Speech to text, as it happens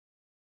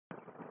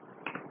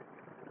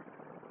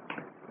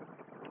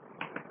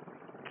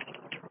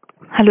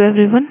Hello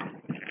everyone.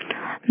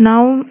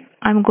 Now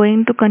I'm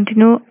going to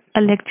continue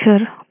a lecture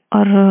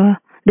or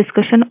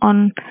discussion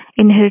on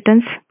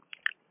inheritance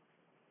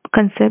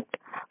concept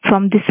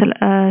from this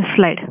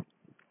slide.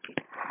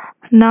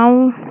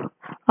 Now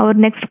our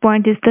next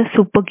point is the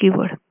super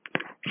keyword.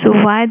 So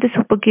why the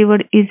super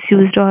keyword is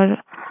used or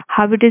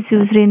how it is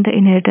used in the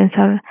inheritance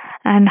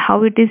and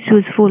how it is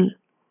useful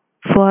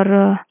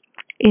for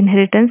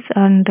inheritance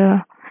and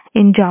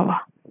in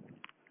Java.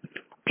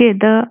 Okay,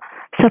 the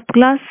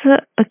subclass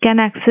can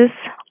access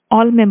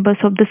all members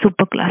of the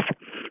superclass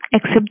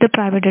except the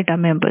private data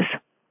members.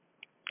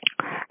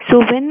 So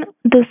when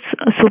this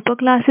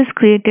superclass is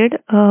created,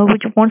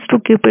 which wants to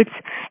keep its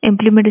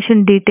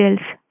implementation details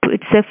to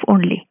itself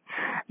only.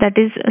 That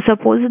is,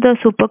 suppose the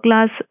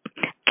superclass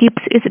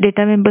keeps its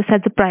data members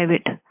as a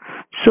private.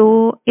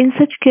 So in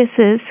such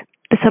cases,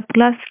 the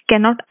subclass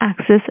cannot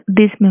access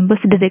these members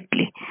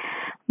directly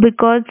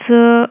because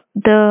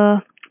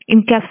the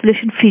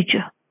encapsulation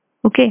feature.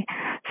 Okay,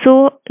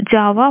 so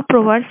Java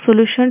provides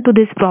solution to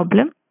this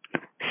problem.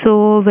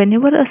 So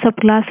whenever a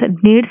subclass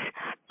needs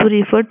to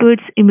refer to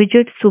its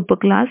immediate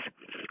superclass,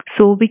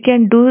 so we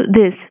can do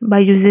this by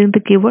using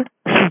the keyword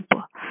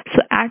super.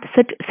 So at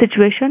such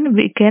situation,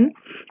 we can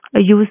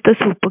use the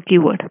super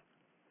keyword.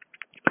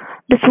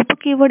 The super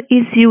keyword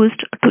is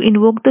used to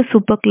invoke the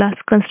superclass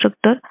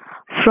constructor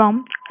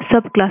from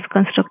subclass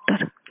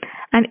constructor,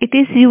 and it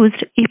is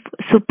used if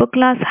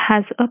superclass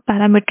has a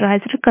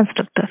parameterized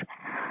constructor.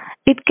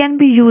 It can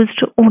be used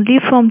only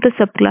from the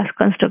subclass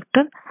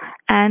constructor,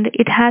 and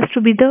it has to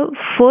be the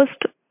first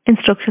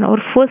instruction or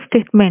first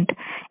statement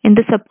in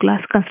the subclass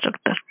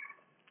constructor.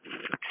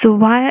 So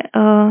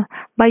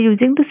by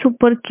using the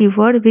super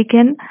keyword, we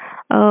can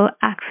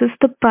access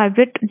the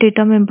private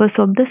data members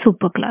of the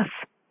superclass.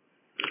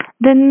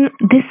 Then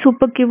this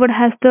super keyword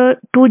has the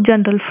two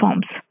general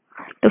forms.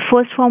 The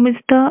first form is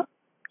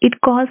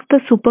it calls the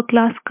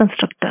superclass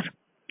constructor,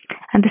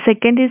 and the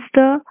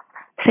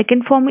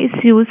second form is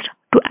used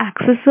to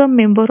access a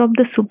member of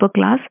the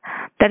superclass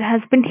that has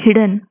been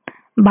hidden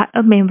by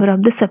a member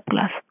of the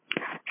subclass.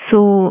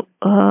 So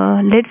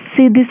let's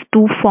see these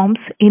two forms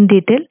in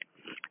detail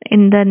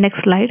in the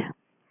next slide.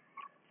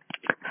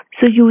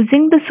 So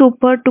using the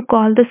super to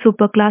call the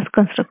superclass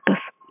constructors.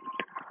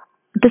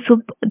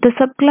 The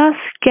subclass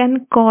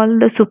can call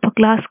the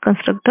superclass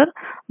constructor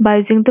by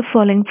using the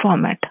following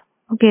format.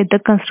 Okay, the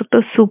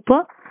constructor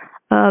super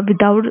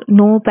without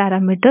no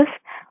parameters,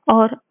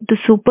 or the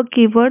super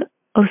keyword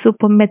or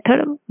super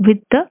method with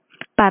the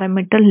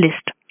parameter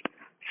list.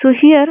 So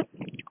here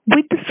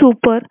with the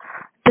super,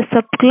 the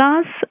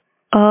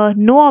subclass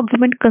no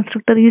argument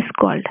constructor is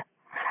called,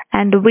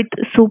 and with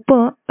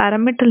super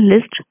parameter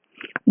list,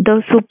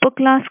 the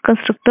superclass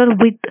constructor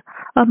with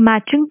a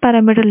matching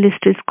parameter list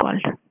is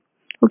called.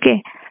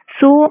 Okay,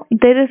 so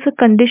there is a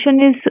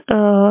condition is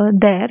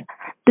there.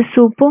 The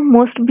super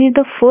must be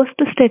the first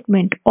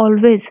statement,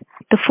 always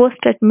the first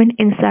statement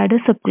inside a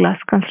subclass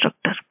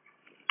constructor.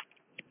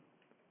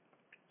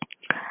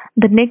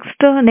 The next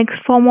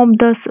form of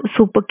the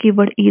super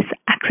keyword is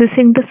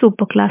accessing the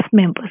superclass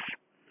members.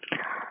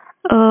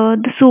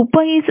 The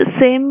super is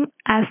same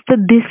as the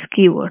this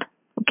keyword.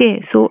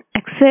 Okay, so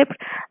except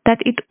that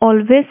it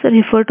always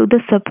refer to the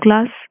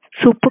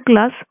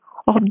superclass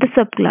of the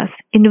subclass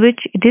in which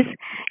it is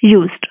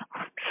used.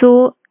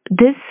 So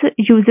this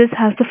uses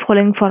has the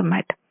following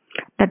format,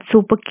 that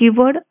super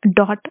keyword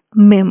dot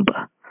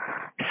member.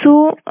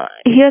 So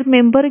here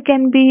member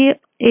can be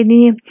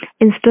any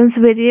instance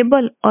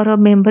variable or a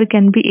member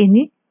can be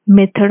any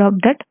method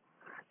of that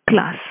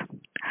class.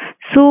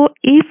 So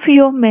if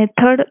your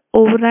method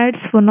overrides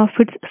one of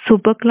its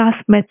superclass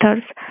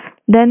methods,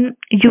 then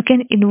you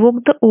can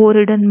invoke the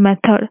overridden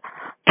method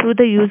through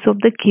the use of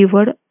the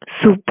keyword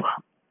super.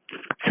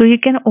 So you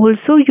can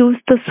also use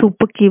the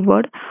super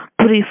keyword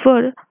to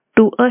refer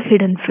to a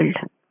hidden field.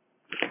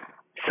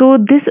 So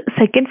this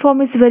second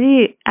form is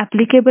very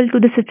applicable to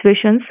the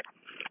situations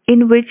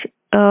in which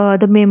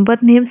the member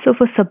names of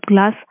a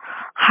subclass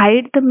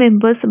hide the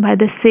members by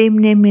the same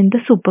name in the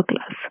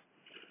superclass.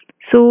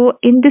 So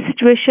in this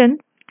situation,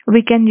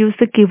 we can use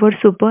the keyword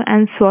super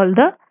and solve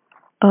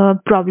the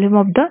problem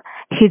of the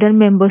hidden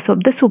members of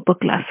the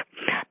superclass.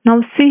 Now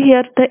see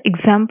here the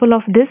example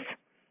of this,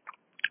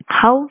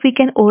 how we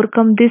can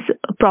overcome this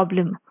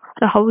problem,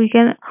 or how we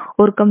can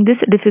overcome this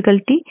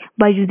difficulty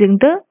by using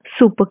the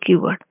super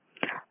keyword.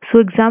 So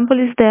example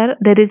is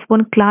there is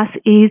one class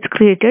A is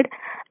created,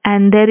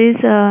 and there is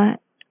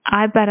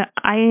I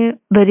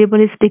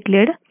variable is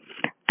declared,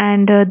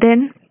 and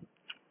then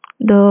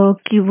the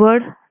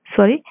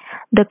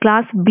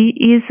class B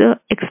is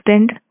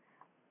extended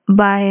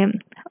by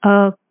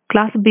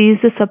class B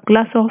is the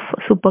subclass of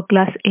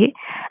superclass A,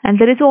 and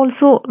there is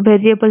also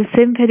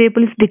same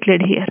variable is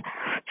declared here.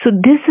 So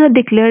this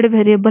declared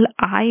variable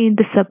I in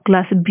the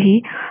subclass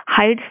B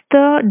hides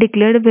the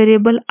declared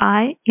variable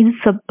I in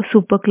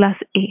superclass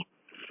A.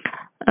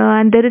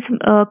 And there is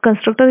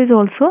constructor is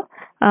also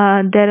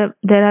there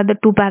are the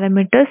two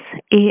parameters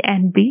A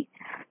and B.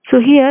 So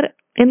here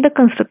in the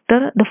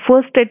constructor, the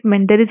first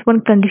statement, there is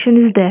one condition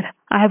is there,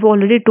 I have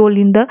already told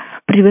in the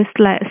previous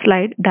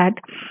slide that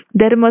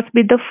there must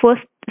be the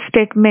first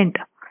statement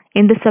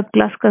in the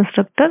subclass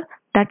constructor,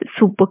 that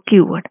super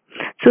keyword.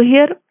 So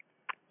here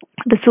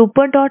the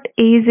super dot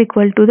a is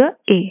equal to the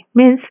a,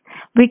 means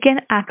we can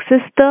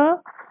access the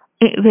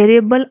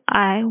variable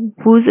I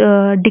who's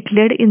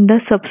declared in the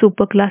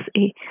superclass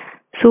a.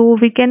 So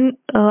we can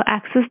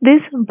access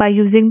this by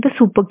using the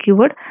super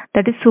keyword,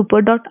 that is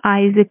super dot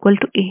I is equal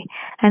to a,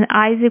 and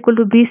I is equal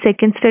to b.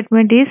 Second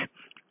statement is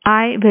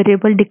I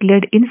variable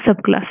declared in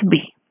subclass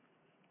b.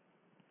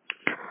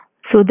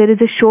 So there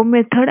is a show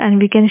method, and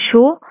we can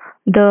show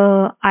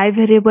the I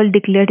variable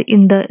declared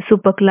in the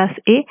superclass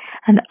A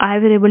and I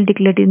variable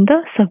declared in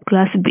the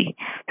subclass B.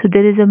 So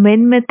there is a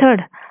main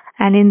method,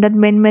 and in that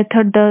main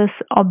method the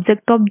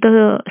object of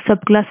the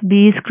subclass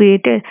B is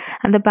created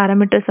and the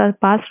parameters are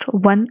passed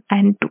 1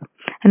 and 2,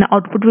 and the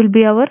output will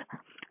be our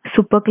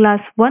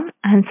superclass 1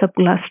 and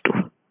subclass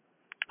 2.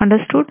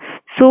 Understood?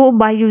 So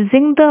by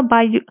using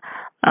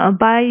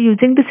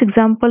this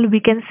example, we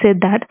can say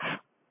that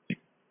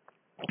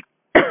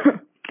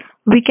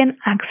we can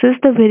access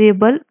the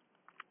variable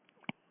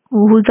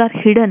whose are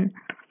hidden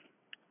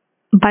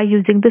by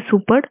using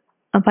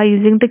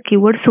the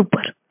keyword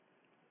super.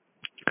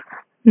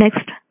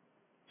 Next,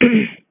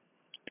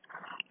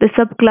 the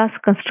subclass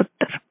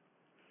constructor.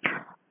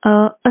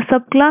 A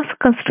subclass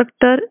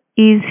constructor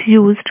is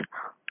used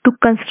to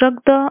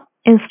construct the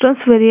instance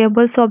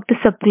variables of the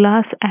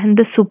subclass and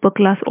the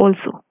superclass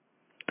also.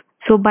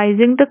 So by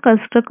using the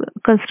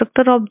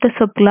constructor of the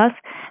subclass,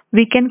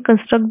 we can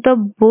construct the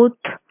both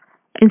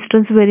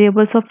instance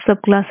variables of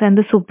subclass and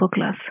the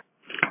superclass.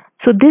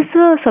 So this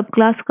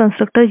subclass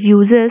constructor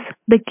uses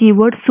the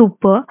keyword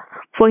super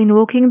for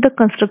invoking the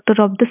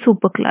constructor of the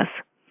superclass.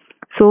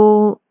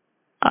 So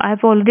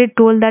I've already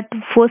told that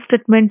first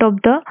statement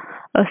of the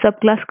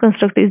subclass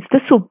constructor is the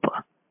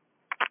super.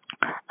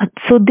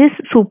 So this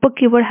super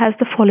keyword has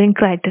the following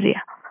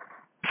criteria.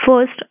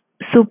 First,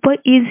 super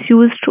is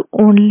used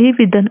only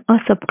within a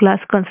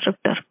subclass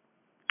constructor.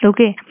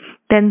 Okay.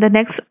 Then the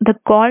next, the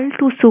call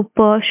to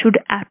super should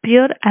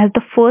appear as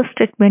the first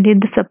statement in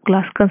the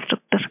subclass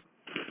constructor.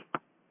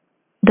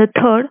 The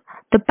third,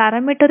 the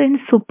parameter in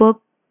super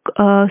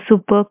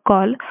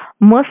call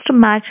must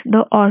match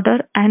the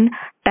order and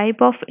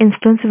type of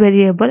instance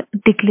variable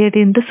declared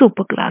in the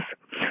superclass.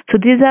 So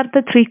these are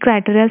the three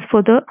criteria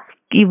for the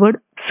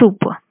keyword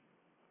super.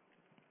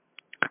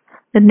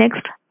 The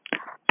next,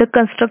 the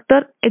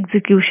constructor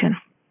execution.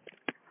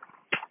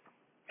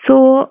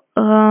 So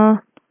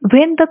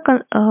when the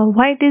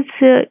why it is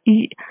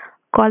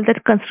called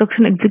that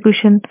construction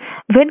execution?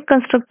 When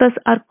constructors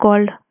are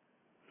called.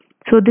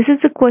 So this is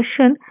the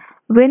question,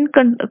 when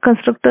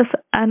constructors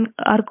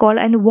are called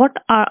and what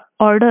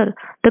order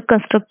the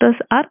constructors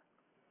are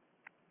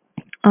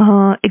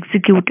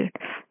executed.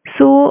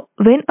 So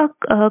when a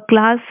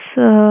class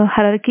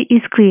hierarchy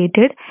is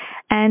created,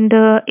 and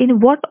in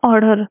what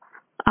order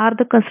are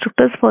the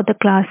constructors for the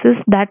classes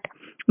that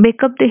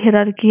make up the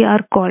hierarchy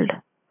are called.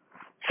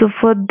 So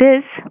for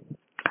this,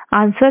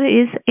 answer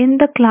is in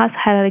the class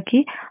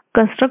hierarchy,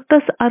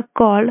 constructors are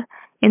called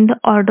in the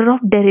order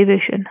of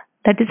derivation,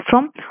 that is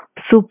from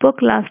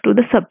superclass to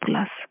the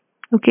subclass.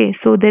 Okay,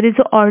 so there is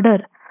an order,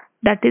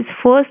 that is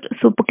first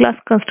superclass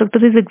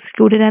constructor is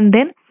executed and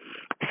then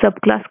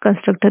subclass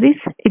constructor is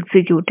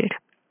executed.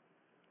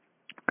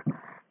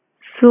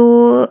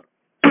 So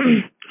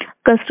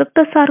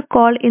constructors are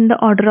called in the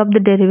order of the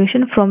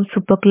derivation from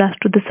superclass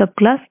to the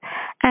subclass,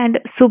 and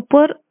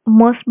super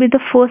must be the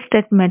first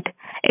statement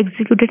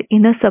executed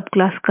in a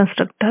subclass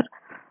constructor.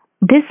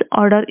 This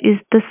order is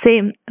the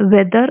same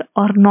whether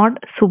or not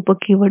super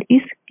keyword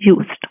is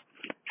used.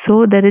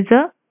 So there is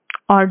a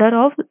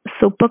order of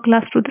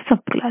superclass to the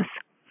subclass.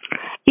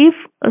 If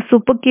a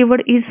super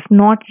keyword is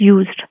not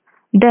used,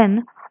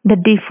 then the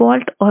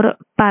default or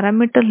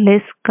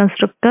parameterless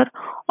constructor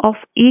of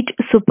each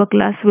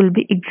superclass will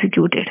be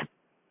executed.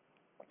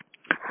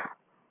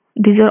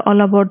 These are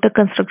all about the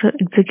constructor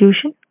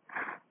execution.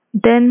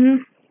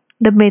 Then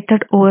the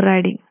method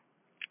overriding.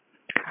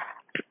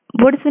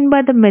 What is meant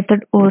by the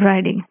method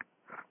overriding?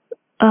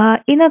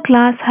 In a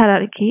class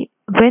hierarchy,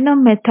 when a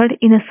method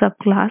in a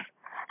subclass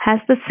has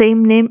the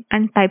same name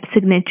and type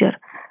signature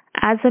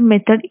as a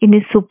method in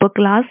a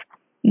superclass,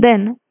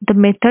 then the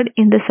method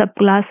in the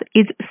subclass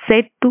is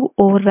set to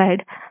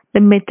override the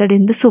method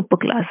in the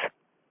superclass.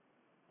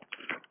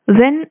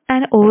 When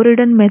an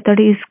overridden method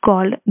is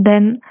called,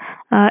 then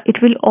it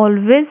will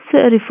always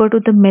refer to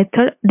the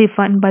method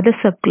defined by the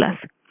subclass,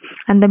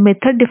 and the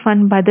method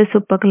defined by the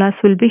superclass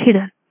will be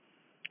hidden.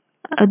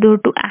 Though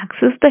to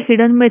access the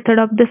hidden method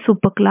of the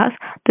superclass,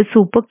 the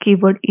super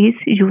keyword is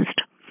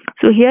used.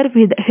 So here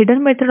the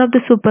hidden method of the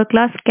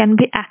superclass can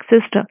be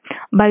accessed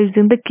by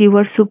using the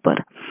keyword super.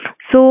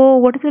 So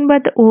what is meant by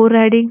the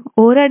overriding?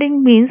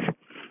 Overriding means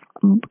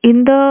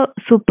in the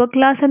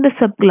superclass and the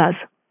subclass,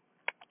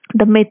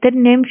 the method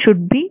name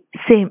should be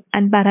same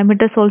and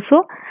parameters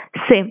also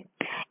same.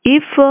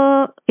 If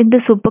in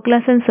the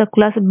superclass and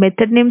subclass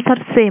method names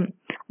are same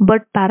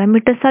but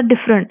parameters are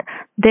different,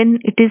 then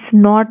it is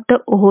not the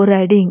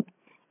overriding.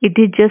 It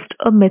is just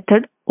a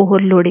method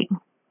overloading.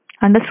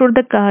 Understood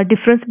the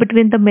difference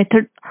between the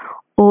method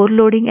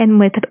overloading and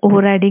method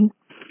overriding?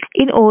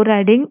 In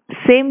overriding,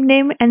 same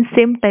name and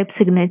same type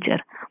signature,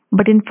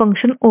 but in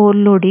function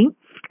overloading,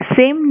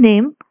 same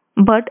name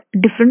but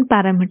different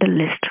parameter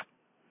list.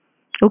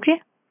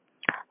 Okay.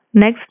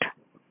 Next,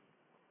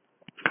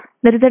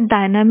 there is a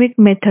dynamic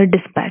method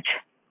dispatch.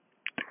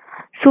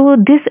 So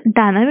this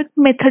dynamic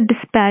method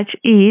dispatch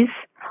is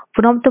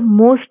one of the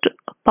most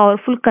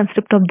powerful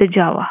concept of the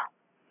Java.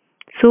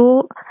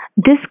 So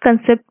this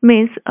concept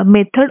means a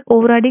method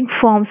overriding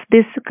forms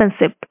this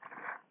concept.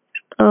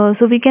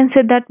 So we can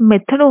say that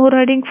method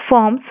overriding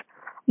forms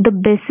the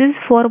basis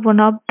for one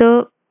of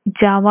the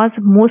Java's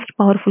most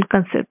powerful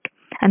concept,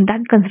 and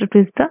that concept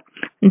is the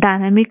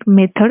dynamic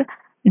method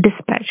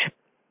dispatch.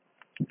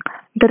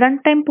 The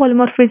runtime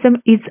polymorphism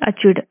is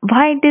achieved.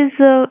 Why it is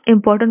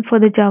important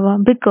for the Java?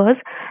 Because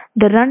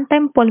the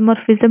runtime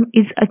polymorphism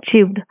is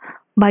achieved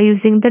by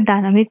using the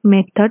dynamic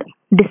method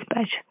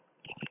dispatch.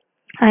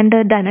 And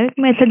the dynamic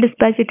method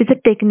dispatch, it is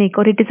a technique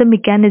or it is a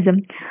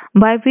mechanism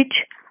by which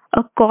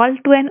a call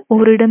to an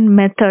overridden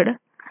method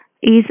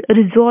is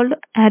resolved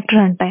at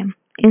runtime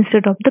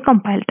instead of the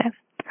compile time.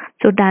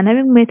 So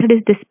dynamic method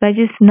is dispatch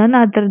is none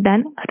other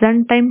than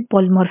runtime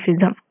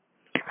polymorphism.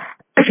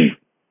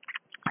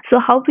 So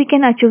how we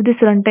can achieve this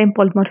runtime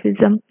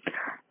polymorphism?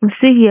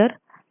 See here,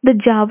 the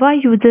Java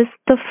uses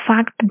the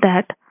fact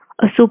that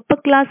a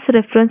superclass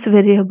reference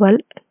variable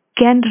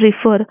can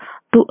refer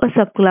to a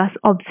subclass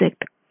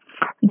object.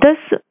 Thus,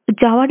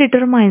 Java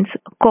determines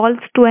calls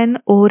to an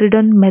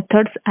overridden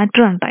methods at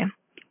runtime,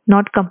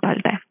 not compile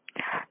time.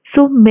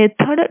 So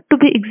method to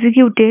be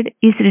executed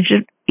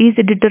is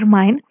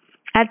determined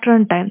at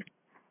runtime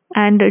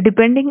and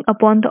depending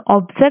upon the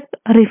object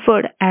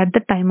referred at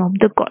the time of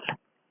the call.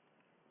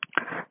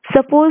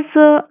 Suppose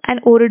an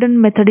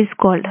overridden method is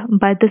called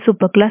by the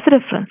superclass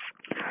reference.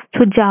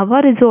 So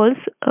Java resolves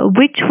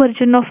which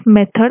version of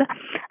method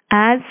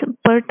as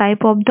per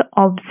type of the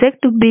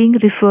object being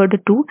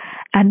referred to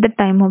at the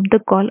time of the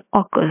call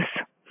occurs.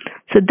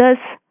 So thus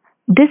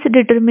this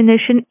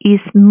determination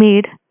is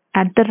made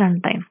at the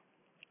runtime.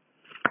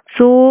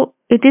 So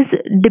it is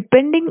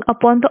depending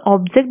upon the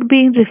object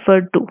being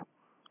referred to.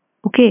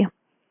 Okay.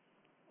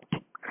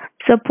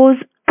 Suppose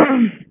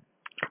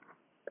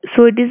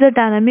so it is a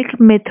dynamic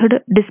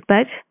method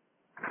dispatch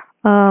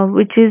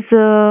which is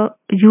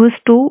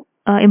used to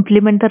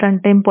implement the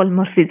runtime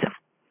polymorphism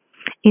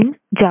in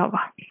Java.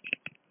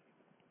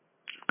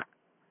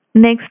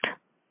 Next,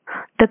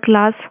 the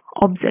class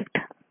object.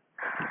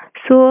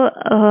 So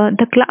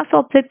the class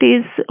object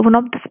is one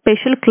of the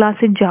special class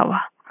in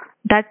Java.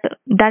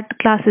 That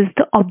class is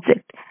the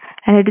object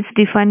and it is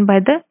defined by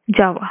the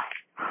Java.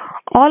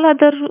 All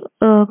other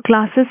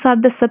classes are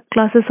the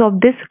subclasses of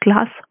this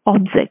class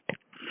object.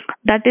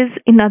 That is,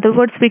 in other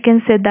words, we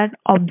can say that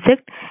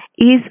object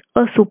is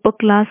a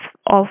superclass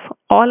of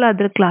all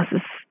other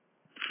classes.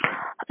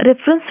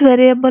 Reference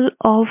variable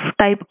of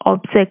type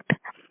object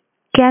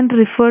can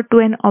refer to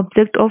an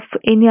object of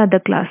any other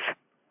class.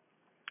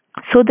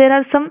 So there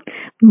are some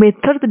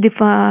methods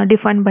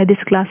defined by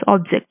this class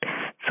object.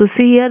 So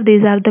see here,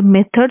 these are the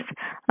methods,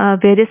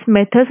 various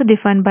methods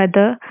defined by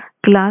the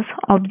class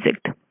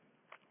object.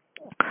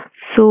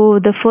 So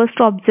the first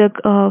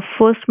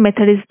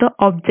method is the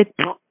object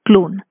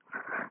clone.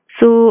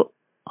 So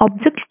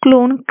object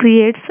clone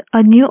creates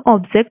a new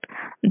object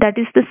that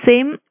is the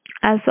same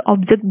as the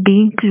object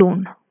being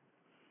cloned.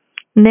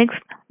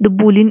 Next, the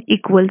boolean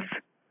equals.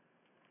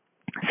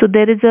 So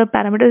there is a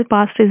parameter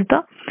passed is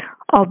the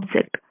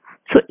object.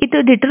 So it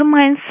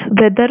determines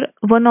whether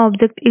one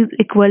object is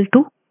equal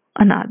to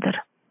another.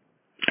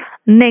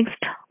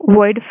 Next,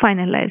 void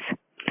finalize.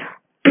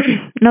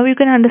 Now you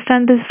can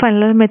understand this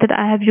finalize method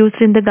I have used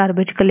in the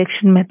garbage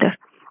collection method.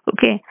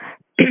 Okay.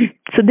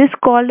 So this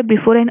called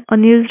before an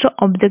unused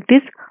object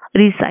is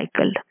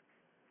recycled.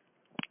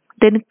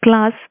 Then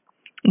class,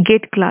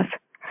 get class.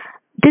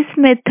 This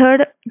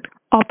method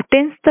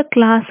obtains the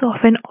class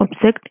of an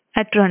object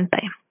at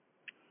runtime.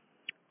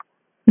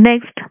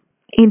 Next,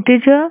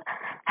 integer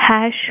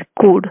hash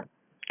code.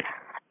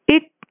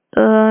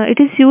 It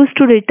is used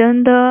to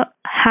return the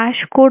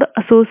hash code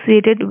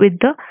associated with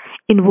the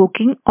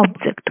invoking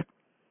object.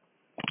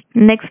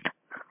 Next,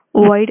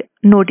 void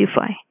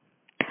notify.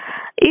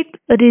 It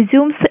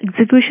resumes the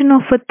execution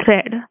of a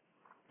thread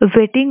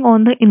waiting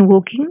on the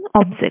invoking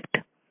object.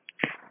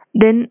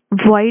 Then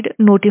void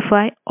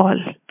notify all.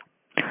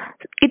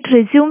 It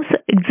resumes the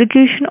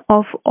execution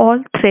of all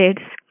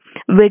threads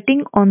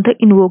waiting on the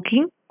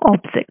invoking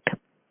object.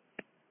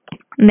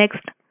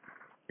 Next,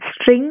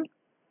 string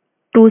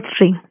to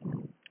string.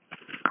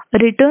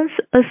 Returns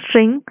a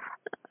string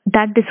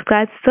that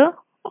describes the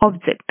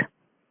object.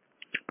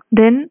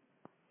 Then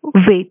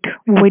wait.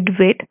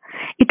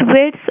 It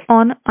waits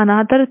on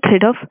another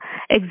thread of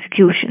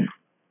execution.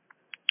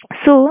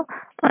 So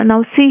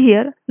now see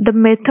here, the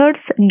methods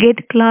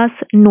get class,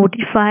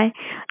 notify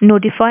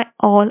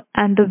all,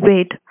 and the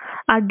wait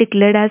are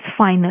declared as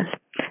final.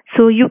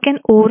 So you can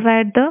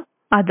override the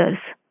others.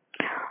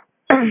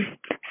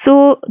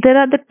 So there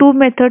are the two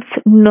methods.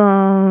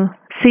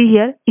 See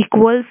here,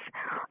 equals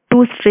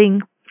to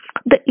string.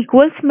 The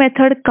equals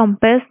method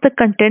compares the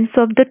contents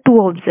of the two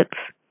objects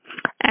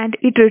and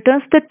it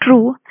returns the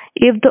true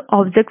if the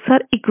objects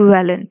are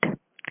equivalent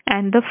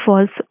and the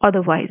false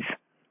otherwise.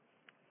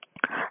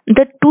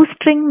 The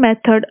toString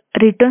method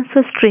returns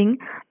a string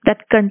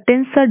that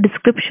contains a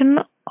description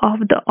of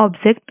the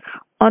object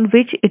on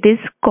which it is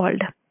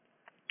called.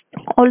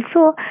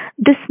 Also,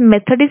 this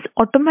method is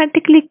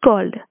automatically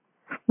called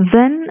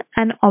when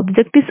an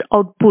object is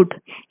output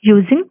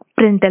using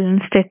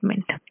println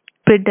statement,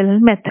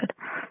 println method.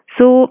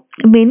 So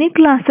many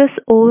classes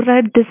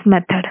override this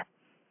method.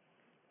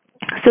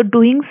 So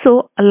doing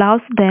so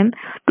allows them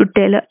to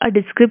tell a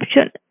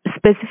description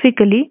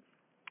specifically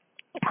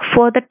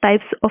for the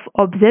types of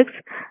objects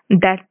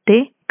that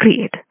they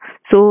create.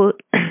 So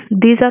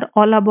these are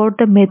all about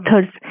the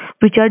methods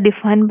which are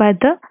defined by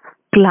the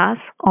class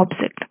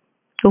object.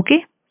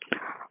 Okay,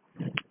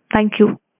 thank you.